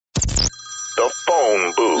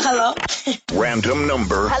phone booth. Hello? Random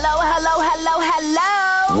number.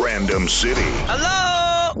 Hello? Random city.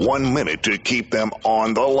 Hello? 1 minute to keep them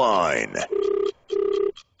on the line.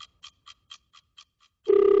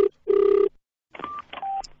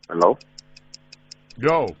 Hello?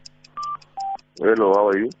 Yo. Hello, how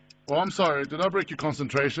are you? Oh, I'm sorry. Did I break your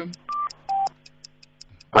concentration?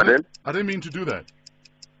 Pardon? I didn't mean to do that.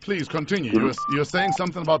 Please continue. You're saying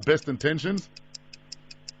something about best intentions?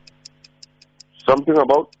 Something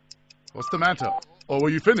about? What's the matter? Or were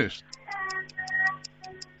you finished?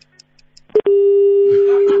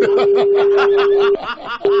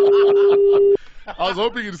 I was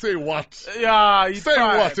hoping you'd say what. Yeah, you Say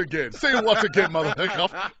tried. what again? Say what again, motherfucker?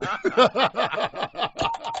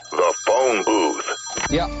 The phone booth.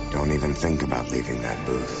 Don't even think about leaving that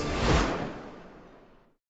booth.